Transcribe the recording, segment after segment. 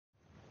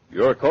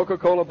Your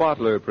Coca-Cola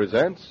bottler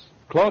presents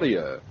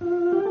Claudia.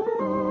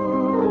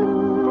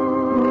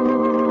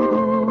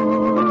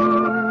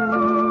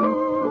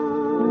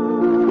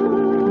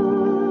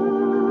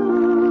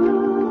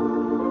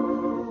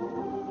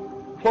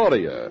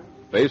 Claudia,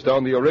 based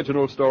on the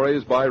original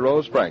stories by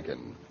Rose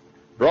Franken.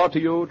 Brought to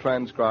you,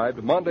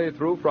 transcribed Monday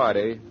through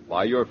Friday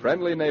by your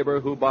friendly neighbor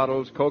who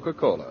bottles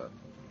Coca-Cola.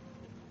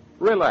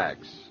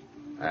 Relax,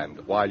 and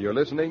while you're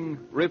listening,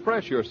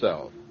 refresh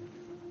yourself.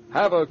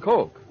 Have a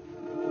Coke.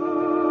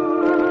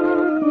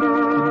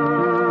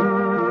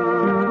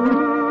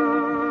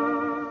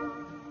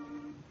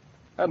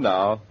 And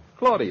now,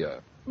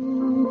 Claudia.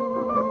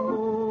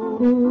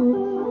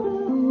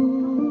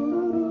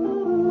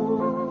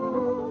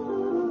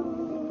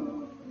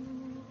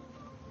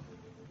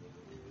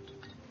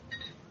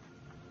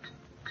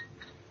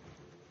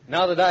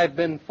 Now that I've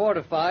been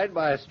fortified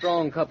by a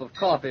strong cup of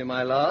coffee,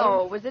 my love...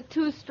 Oh, was it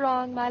too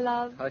strong, my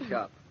love? Hush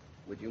up.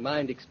 Would you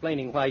mind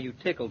explaining why you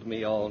tickled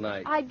me all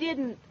night? I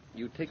didn't.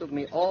 You tickled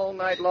me all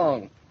night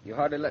long. You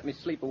hardly let me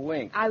sleep a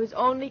wink. I was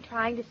only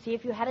trying to see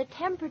if you had a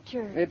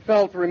temperature. It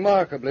felt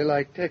remarkably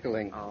like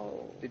tickling.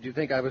 Oh. Did you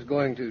think I was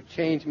going to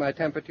change my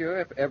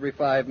temperature every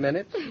 5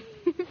 minutes?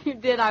 If you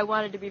did, I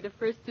wanted to be the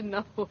first to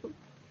know.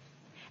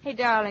 Hey,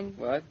 darling.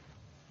 What?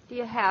 Do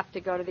you have to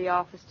go to the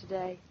office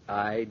today?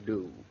 I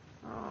do.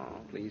 Oh.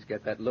 Please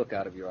get that look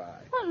out of your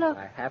eye. What look?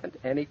 I haven't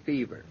any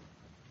fever.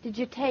 Did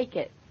you take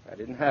it? I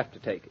didn't have to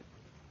take it.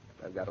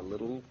 I've got a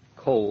little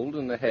cold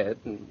in the head,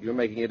 and you're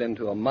making it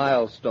into a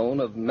milestone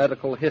of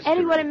medical history.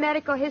 Anyone in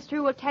medical history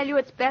will tell you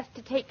it's best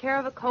to take care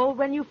of a cold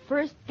when you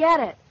first get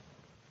it.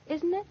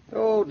 Isn't it?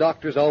 Oh,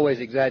 doctors always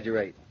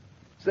exaggerate.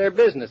 It's their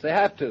business. They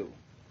have to.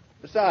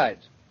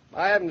 Besides,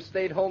 I haven't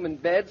stayed home in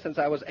bed since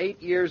I was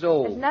 8 years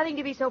old. There's nothing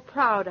to be so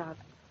proud of.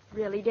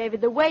 Really,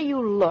 David, the way you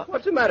look.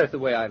 What's the matter with the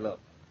way I look?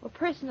 Well,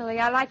 personally,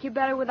 I like you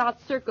better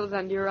without circles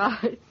under your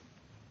eyes.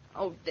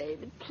 Oh,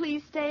 David,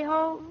 please stay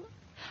home.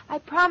 I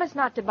promise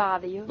not to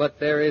bother you. But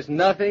there is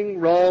nothing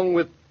wrong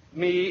with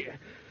me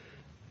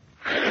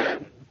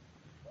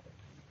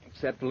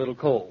except a little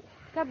cold.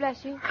 God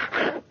bless you.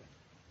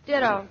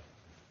 Ditto.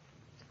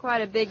 It's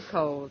quite a big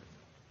cold.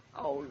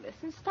 Oh,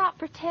 listen, stop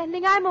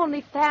pretending. I'm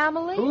only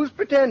family. Who's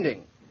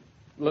pretending?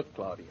 Look,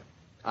 Claudia,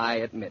 I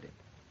admit it.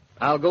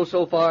 I'll go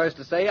so far as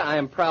to say I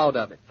am proud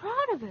of it.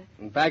 Proud of it?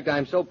 In fact,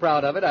 I'm so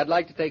proud of it, I'd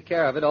like to take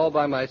care of it all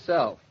by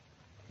myself.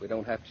 We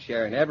don't have to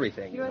share in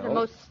everything, You're you know. the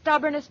most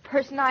stubbornest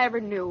person I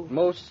ever knew.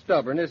 Most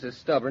stubborn is as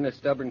stubborn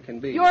can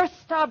be. You're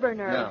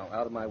stubborner. Now,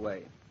 out of my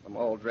way. I'm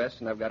all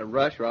dressed and I've got to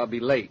rush or I'll be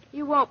late.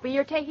 You won't be.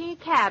 You're taking a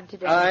cab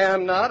today. I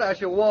am not. I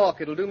shall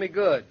walk. It'll do me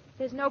good.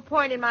 There's no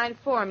point in my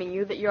informing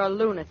you that you're a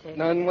lunatic.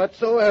 None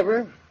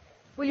whatsoever.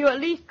 Will you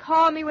at least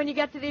call me when you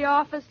get to the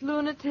office,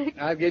 lunatic?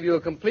 I'll give you a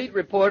complete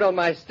report on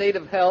my state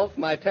of health,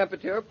 my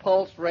temperature,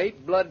 pulse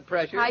rate, blood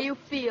pressure. How you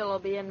feel will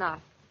be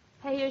enough.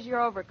 Hey, here's your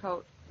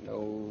overcoat.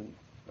 No,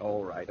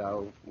 all right,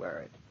 I'll wear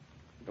it.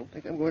 Don't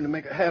think I'm going to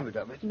make a habit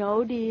of it.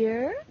 No,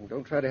 dear. And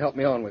don't try to help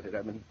me on with it.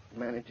 I've been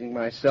managing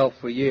myself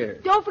for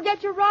years. Don't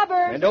forget your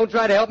rubbers. And don't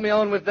try to help me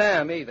on with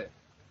them, either.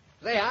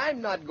 Say,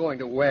 I'm not going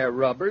to wear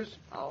rubbers.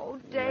 Oh,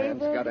 A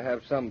David. man's got to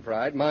have some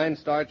pride. Mine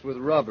starts with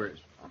rubbers.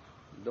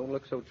 Don't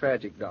look so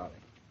tragic, darling.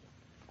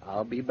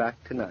 I'll be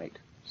back tonight,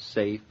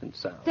 safe and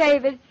sound.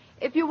 David,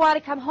 if you want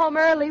to come home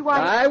early, why...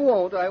 I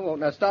won't.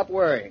 Now, stop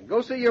worrying.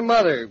 Go see your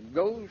mother.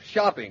 Go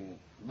shopping.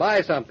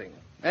 Buy something.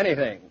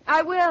 Anything.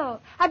 I will.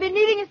 I've been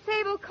needing a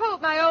sable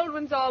coat. My old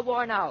one's all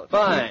worn out.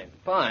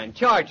 Fine.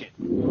 Charge it.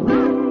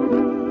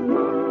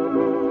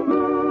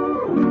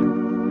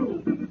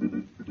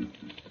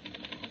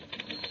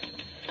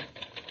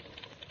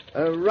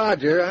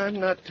 Roger, I'm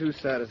not too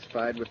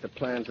satisfied with the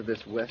plans of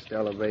this west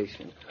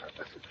elevation.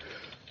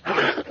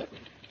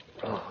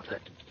 Oh, the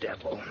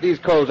devil. These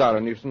colds are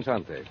a nuisance,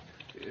 aren't they?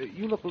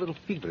 You look a little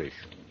feverish.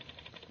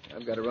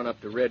 I've got to run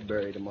up to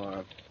Redbury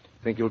tomorrow.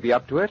 Think you'll be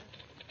up to it?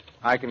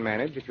 I can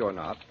manage if you're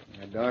not.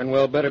 I darn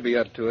well better be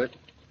up to it.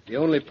 The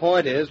only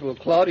point is, will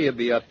Claudia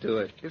be up to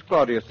it? Is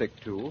Claudia sick,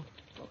 too?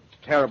 Oh,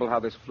 it's terrible how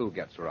this flu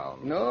gets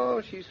around.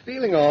 No, she's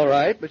feeling all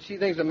right, but she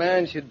thinks a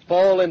man should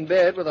fall in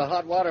bed with a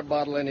hot water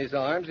bottle in his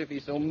arms if he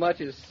so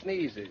much as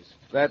sneezes.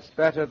 That's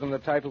better than the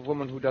type of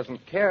woman who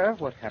doesn't care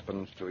what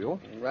happens to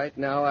you. And right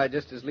now, I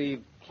just as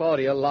leave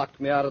Claudia locked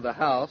me out of the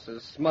house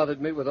as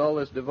smothered me with all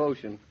this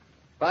devotion.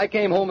 If I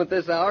came home at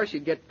this hour,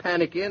 she'd get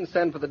panicky and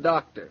send for the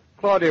doctor.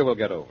 Claudia will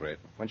get over it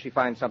when she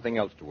finds something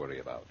else to worry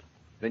about.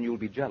 Then you'll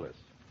be jealous.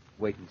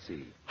 Wait and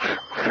see.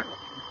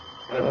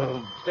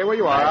 Stay where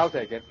you are. I'll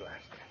take it.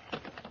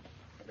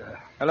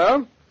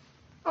 Hello?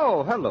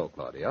 Oh, hello,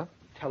 Claudia.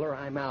 Tell her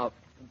I'm out.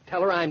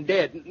 Tell her I'm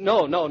dead.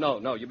 No.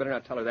 You better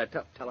not tell her that.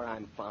 Tell her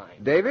I'm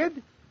fine.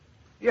 David?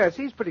 Yes,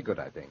 he's pretty good,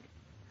 I think.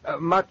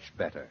 Much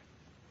better.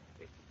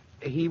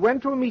 He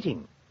went to a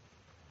meeting.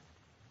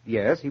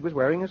 Yes, he was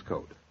wearing his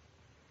coat.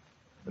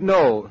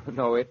 No,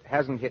 it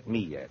hasn't hit me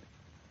yet.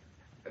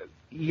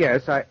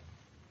 Yes,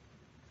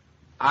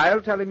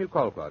 I'll tell him you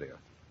called, Claudia.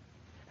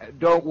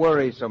 Don't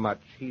worry so much.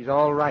 He's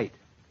all right.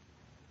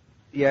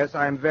 Yes,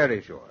 I'm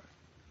very sure.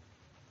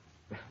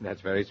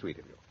 That's very sweet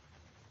of you.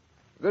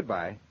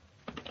 Goodbye.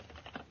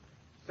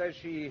 Says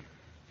she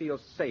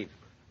feels safe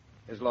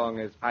as long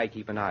as I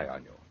keep an eye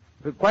on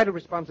you. Quite a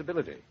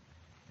responsibility.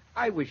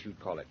 I wish you'd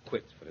call it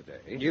quits for the day.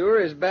 You're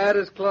as bad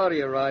as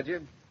Claudia,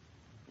 Roger.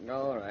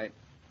 All right.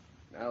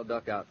 I'll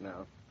duck out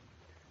now.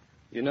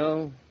 You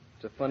know,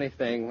 it's a funny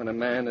thing when a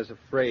man is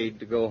afraid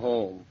to go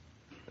home.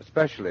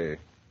 Especially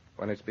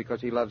when it's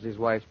because he loves his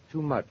wife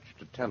too much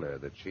to tell her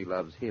that she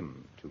loves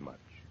him too much.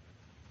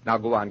 Now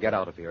go on, get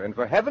out of here. And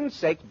for heaven's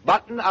sake,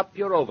 button up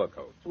your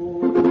overcoat.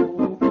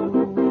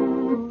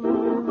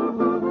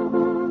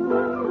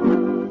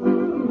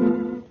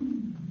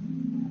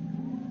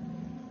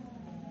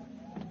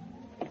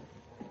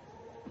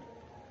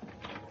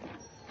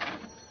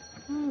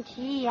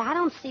 Gee, I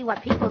don't see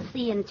what people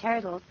see in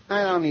turtles.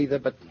 I don't either,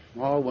 but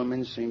all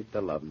women seem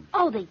to love them.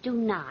 Oh, they do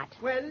not.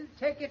 Well,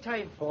 take your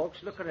time,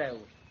 folks. Look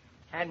around.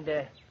 And,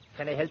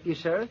 can I help you,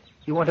 sir?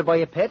 You want to buy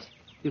a pet?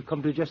 You've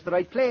come to just the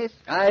right place.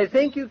 I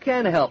think you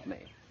can help me.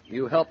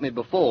 You helped me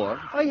before.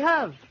 I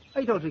have.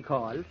 I don't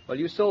recall. Well,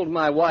 you sold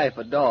my wife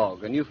a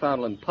dog, a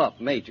Newfoundland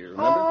pup, Major,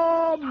 remember?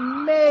 Oh,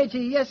 Major,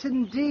 yes,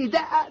 indeed.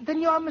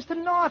 Then you're Mr.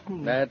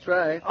 Norton. That's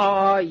right.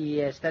 Oh,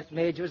 yes, that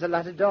Major was a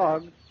lot of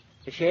dog.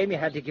 A shame you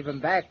had to give him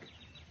back.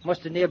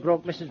 Must have near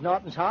broke Mrs.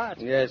 Norton's heart.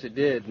 Yes, it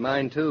did.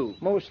 Mine, too.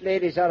 Most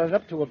ladies aren't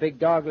up to a big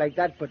dog like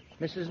that, but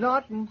Mrs.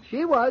 Norton,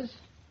 she was.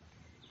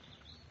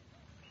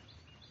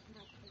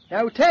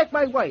 Now, take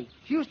my wife.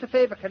 She used to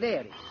favor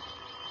canaries.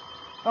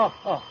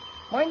 Oh.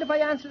 Mind if I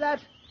answer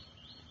that?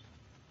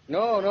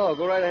 No,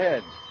 go right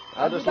ahead.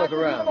 I'll just look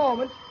around. In a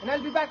moment, and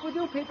I'll be back with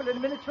you people in a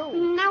minute, too.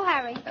 No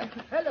hurry.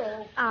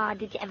 Hello. Oh,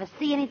 did you ever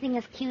see anything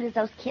as cute as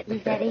those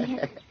kittens, Eddie?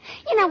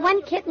 You know,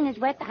 one kitten is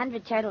worth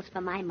 100 turtles for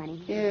my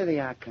money. Yeah,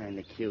 they are kind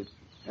of cute.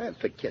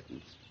 For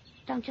kittens.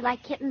 Don't you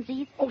like kittens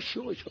either? Oh,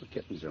 sure,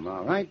 kittens are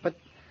all right, but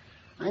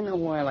I know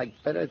who I like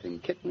better than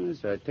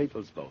kittens or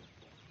turtles both.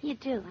 You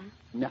do, huh?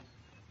 No.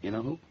 You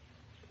know who?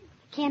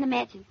 Can't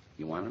imagine.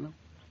 You want to know?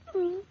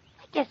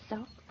 I guess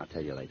so. I'll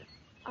tell you later.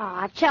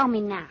 Oh, tell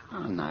me now.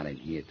 Oh, not in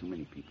here. Too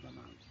many people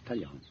around. Tell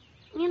you home.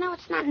 You know,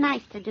 it's not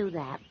nice to do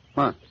that.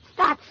 What?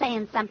 Start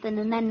saying something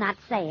and then not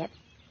say it.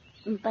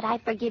 But I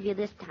forgive you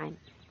this time.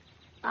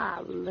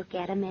 Oh, look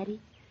at 'em,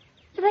 Eddie.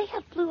 Do they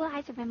have blue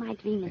eyes or am I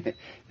dreaming?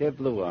 They're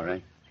blue, all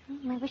right.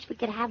 I wish we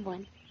could have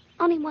one.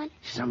 Only one.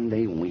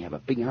 Someday when we have a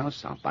big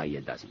house, I'll buy you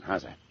a dozen.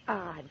 How's that?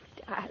 Oh,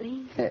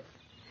 darling.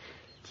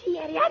 Gee,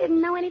 Eddie, I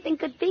didn't know anything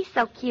could be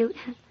so cute.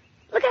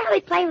 Look at how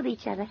they play with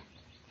each other.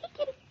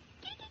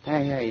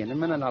 Hey, in a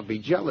minute I'll be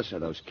jealous of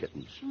those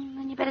kittens.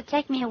 Then you better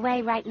take me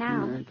away right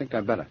now. I think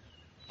I better.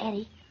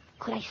 Eddie,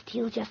 could I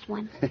steal just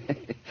one?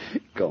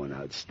 Going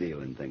out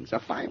stealing things. A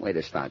fine way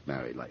to start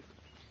married life.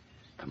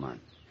 Come on.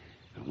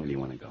 Where do you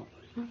want to go?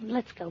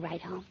 Let's go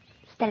right home.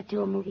 Instead of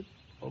to a movie.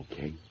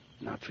 Okay.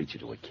 And I'll treat you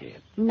to a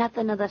cab.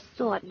 Nothing of the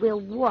sort. We'll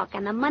walk,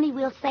 and the money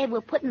we'll save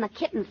we'll put in the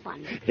kitten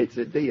fund. It's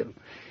a deal.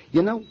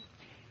 You know,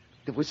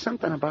 there was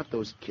something about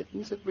those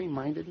kittens that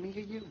reminded me of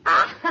you.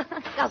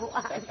 Go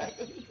on,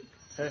 Eddie.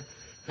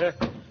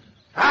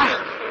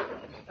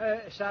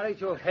 Sorry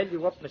to have held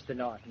you up, Mr.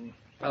 Norton.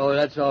 Oh,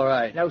 that's all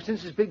right. Now,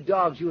 since it's big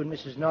dogs you and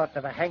Mrs. Norton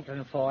have a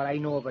hankering for, I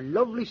know of a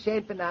lovely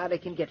St. Bernard I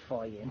can get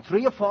for you in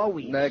 3 or 4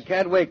 weeks.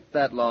 Can't wait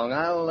that long.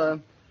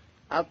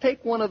 I'll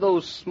take one of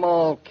those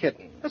small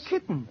kittens. A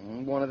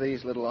kitten? One of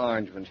these little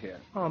orange ones here.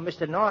 Oh,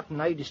 Mr.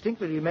 Norton, I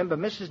distinctly remember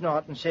Mrs.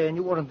 Norton saying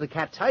you weren't the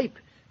cat type.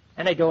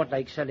 And I don't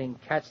like selling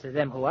cats to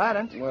them who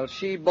aren't. Well,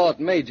 she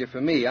bought Major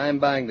for me. I'm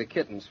buying the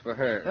kittens for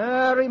her.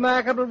 A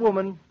remarkable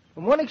woman.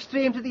 From one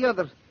extreme to the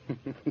other.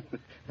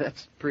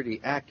 That's pretty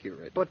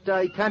accurate. But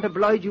I can't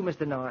oblige you,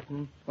 Mr.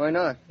 Norton. Why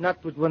not?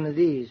 Not with one of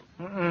these.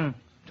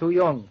 Too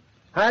young.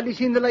 Hardly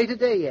seen the light of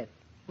day yet.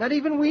 Not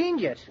even weaned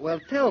yet.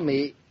 Well, tell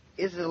me,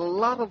 is it a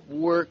lot of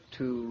work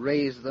to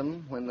raise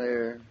them when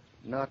they're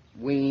not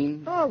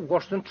weaned? Oh,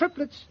 worse than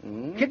triplets.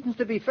 Kittens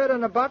to be fed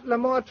on a bottle are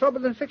more trouble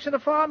than fixing a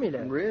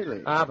formula.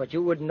 Really? Ah, but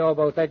you wouldn't know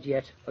about that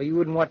yet, or you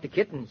wouldn't want the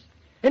kittens.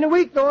 In a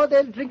week, though,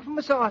 they'll drink from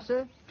a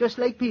saucer, just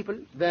like people.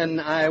 Then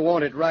I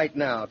want it right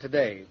now,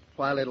 today,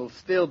 while it'll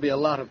still be a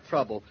lot of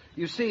trouble.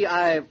 You see,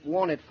 I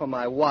want it for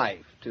my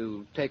wife,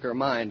 to take her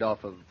mind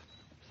off of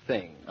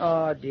things.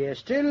 Oh, dear,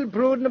 still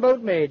brooding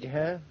about Major,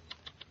 huh?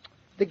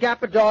 The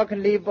gap a dog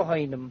can leave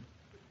behind him.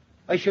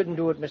 I shouldn't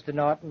do it, Mr.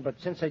 Norton, but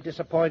since I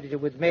disappointed you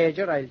with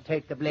Major, I'll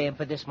take the blame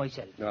for this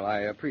myself. Well, I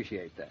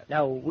appreciate that.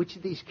 Now, which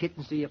of these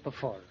kittens do you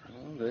prefer?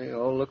 Well, they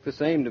all look the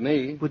same to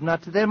me. But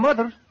not to their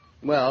mother.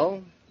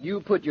 Well,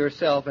 you put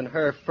yourself in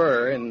her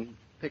fur and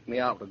pick me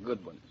out a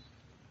good one.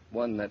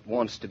 One that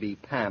wants to be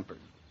pampered.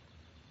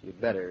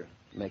 You'd better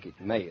make it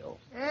male.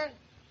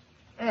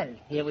 Well,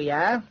 here we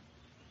are.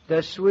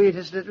 The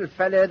sweetest little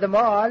fella of them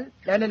all.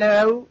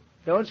 No.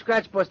 Don't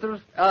scratch, Buster.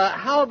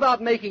 How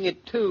about making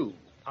it 2?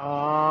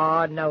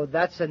 Ah, now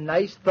that's a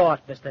nice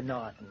thought, Mr.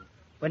 Norton.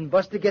 When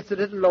Buster gets a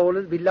little older,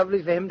 it'll be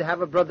lovely for him to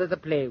have a brother to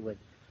play with.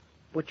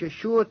 But you're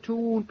sure 2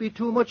 won't be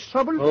too much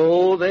trouble?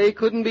 Oh, they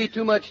couldn't be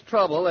too much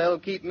trouble. They'll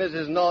keep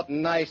Mrs.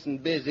 Norton nice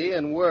and busy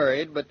and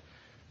worried, but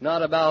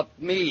not about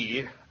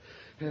me.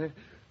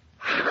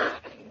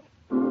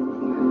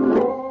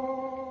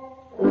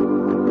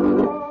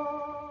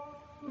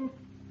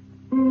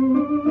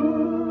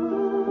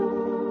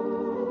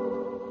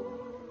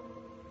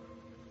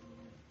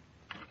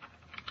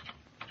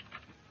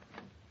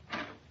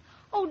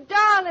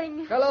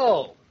 darling.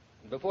 Hello.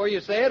 Before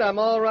you say it, I'm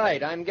all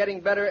right. I'm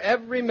getting better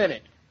every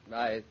minute,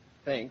 I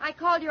think. I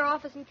called your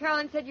office, and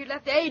Carolyn said you'd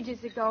left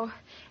ages ago,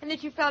 and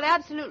that you felt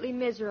absolutely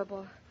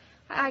miserable.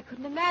 I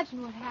couldn't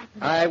imagine what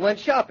happened. I went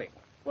shopping.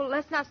 Well,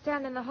 let's not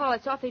stand in the hall.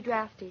 It's awfully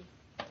drafty.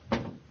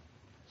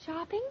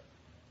 Shopping?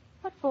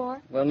 What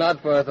for? Well,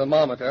 not for a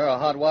thermometer or a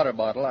hot water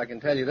bottle, I can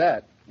tell you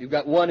that. You've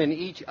got one in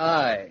each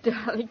eye.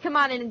 Darling, come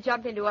on in and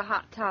jump into a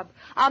hot tub.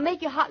 I'll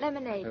make you hot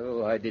lemonade.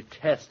 Oh, I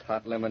detest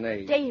hot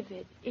lemonade.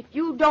 David, if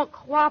you don't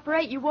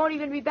cooperate, you won't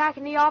even be back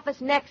in the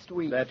office next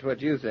week. That's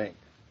what you think.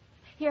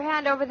 Here,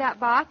 hand over that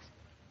box.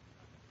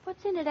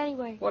 What's in it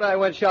anyway? What I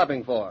went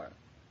shopping for.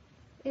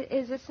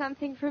 Is this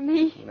something for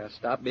me? Now,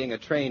 stop being a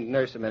trained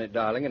nurse a minute,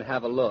 darling, and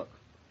have a look.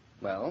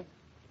 Well,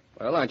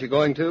 aren't you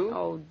going to?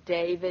 Oh,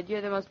 David,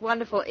 you're the most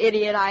wonderful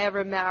idiot I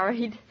ever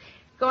married.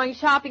 Going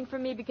shopping for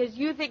me because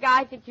you think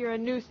I think you're a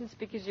nuisance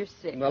because you're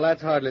sick. Well,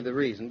 that's hardly the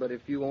reason, but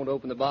if you won't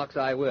open the box,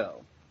 I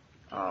will.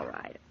 All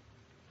right.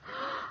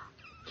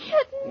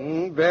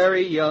 Kittens.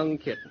 Very young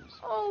kittens.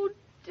 Oh,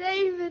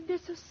 David, they're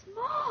so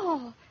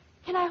small.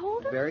 Can I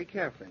hold them? Very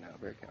carefully now,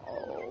 very carefully.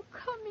 Oh,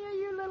 come here,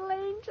 you little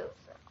angels.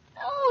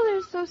 Oh,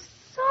 they're so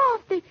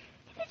soft. They're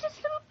just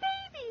little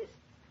babies.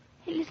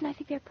 Hey, listen, I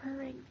think they're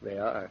purring. They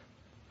are.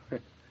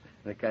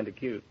 They're kind of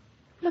cute.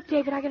 Look,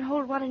 David, I can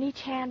hold one in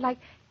each hand,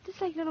 just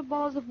like little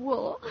balls of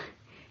wool.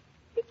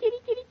 Kitty, kitty,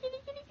 kitty,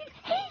 kitty, kitty.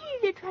 Hey,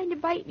 they're trying to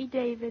bite me,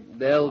 David.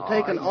 They'll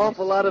take an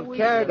awful lot of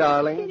care,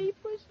 darling. Kitty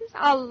pushes.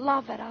 I'll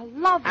love it. I'll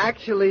love it.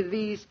 Actually,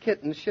 these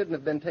kittens shouldn't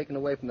have been taken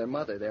away from their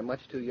mother. They're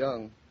much too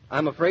young.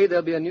 I'm afraid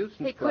they'll be a nuisance,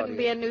 They Claudia. couldn't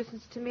be a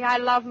nuisance to me. I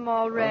love them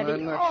already. Well,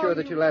 I'm not sure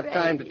that you'll have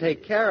time to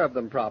take care of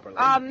them properly.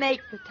 I'll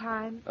make the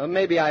time.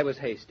 Maybe I was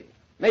hasty.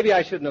 Maybe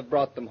I shouldn't have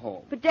brought them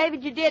home. But,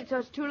 David, you did, so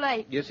it's too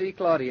late. You see,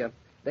 Claudia,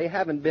 they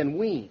haven't been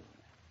weaned.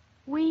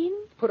 Wean?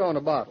 Put on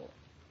a bottle.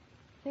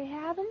 They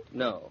haven't?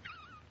 No.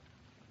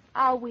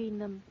 I'll wean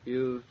them.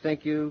 You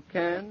think you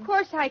can? Of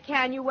course I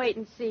can. You wait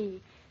and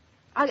see.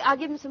 I'll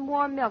give them some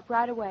warm milk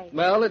right away.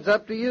 Well, it's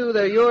up to you.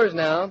 They're yours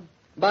now.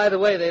 By the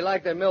way, they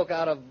like their milk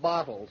out of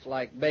bottles,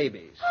 like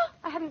babies.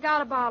 I haven't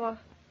got a bottle.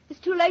 It's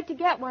too late to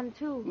get one,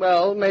 too.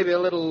 Well, maybe a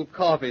little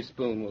coffee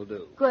spoon will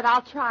do. Good,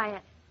 I'll try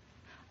it.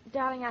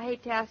 Darling, I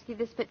hate to ask you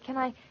this, but can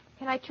I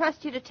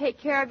trust you to take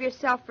care of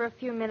yourself for a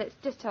few minutes,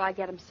 just till I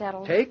get them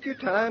settled? Take your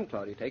time,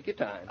 Claudia. Take your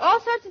time. All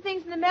sorts of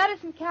things in the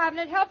medicine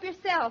cabinet. Help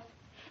yourself.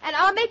 And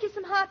I'll make you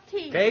some hot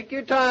tea. Take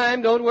your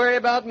time. Don't worry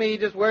about me.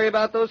 Just worry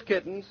about those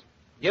kittens.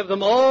 Give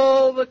them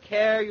all the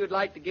care you'd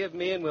like to give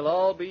me, and we'll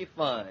all be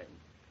fine.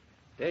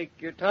 Take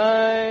your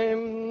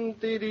time.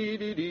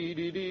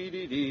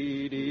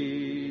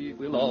 Dee-dee-dee-dee-dee-dee-dee-dee.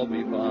 We'll all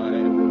be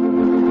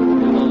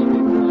fine. We'll all be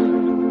fine.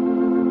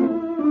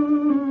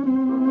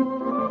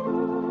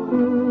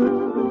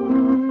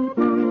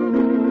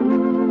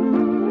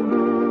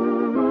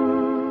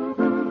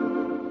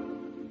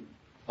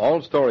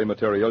 All story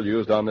material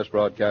used on this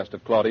broadcast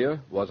of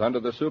Claudia was under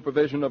the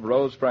supervision of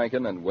Rose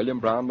Franken and William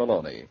Brown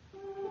Maloney.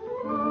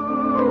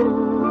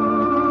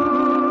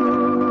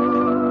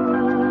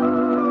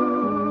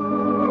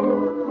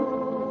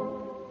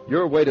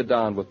 You're weighted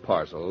down with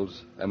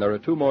parcels, and there are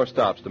 2 more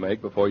stops to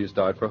make before you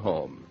start for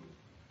home.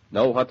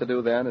 Know what to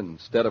do then?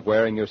 Instead of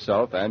wearing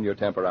yourself and your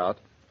temper out,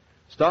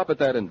 stop at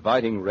that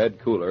inviting red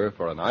cooler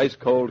for an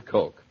ice-cold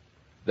Coke.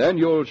 Then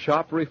you'll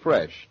shop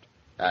refreshed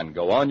and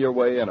go on your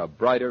way in a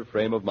brighter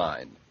frame of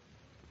mind.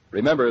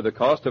 Remember, the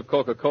cost of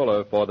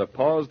Coca-Cola for the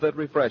pause that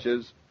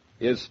refreshes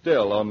is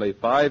still only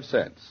 5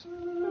 cents.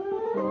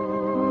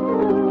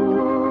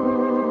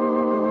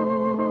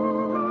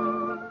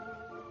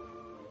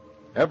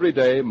 Every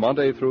day,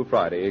 Monday through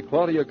Friday,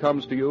 Claudia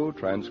comes to you,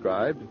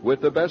 transcribed,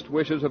 with the best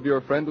wishes of your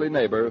friendly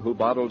neighbor who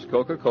bottles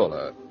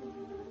Coca-Cola.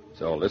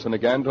 So listen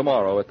again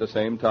tomorrow at the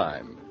same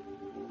time.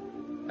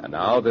 And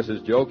now, this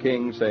is Joe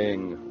King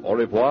saying au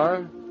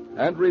revoir,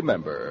 and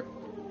remember,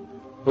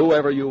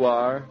 whoever you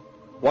are,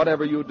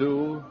 whatever you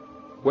do,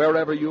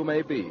 wherever you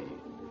may be,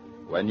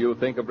 when you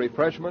think of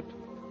refreshment,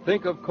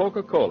 think of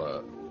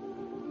Coca-Cola.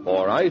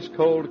 For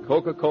ice-cold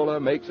Coca-Cola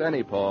makes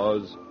any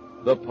pause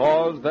the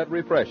pause that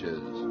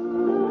refreshes.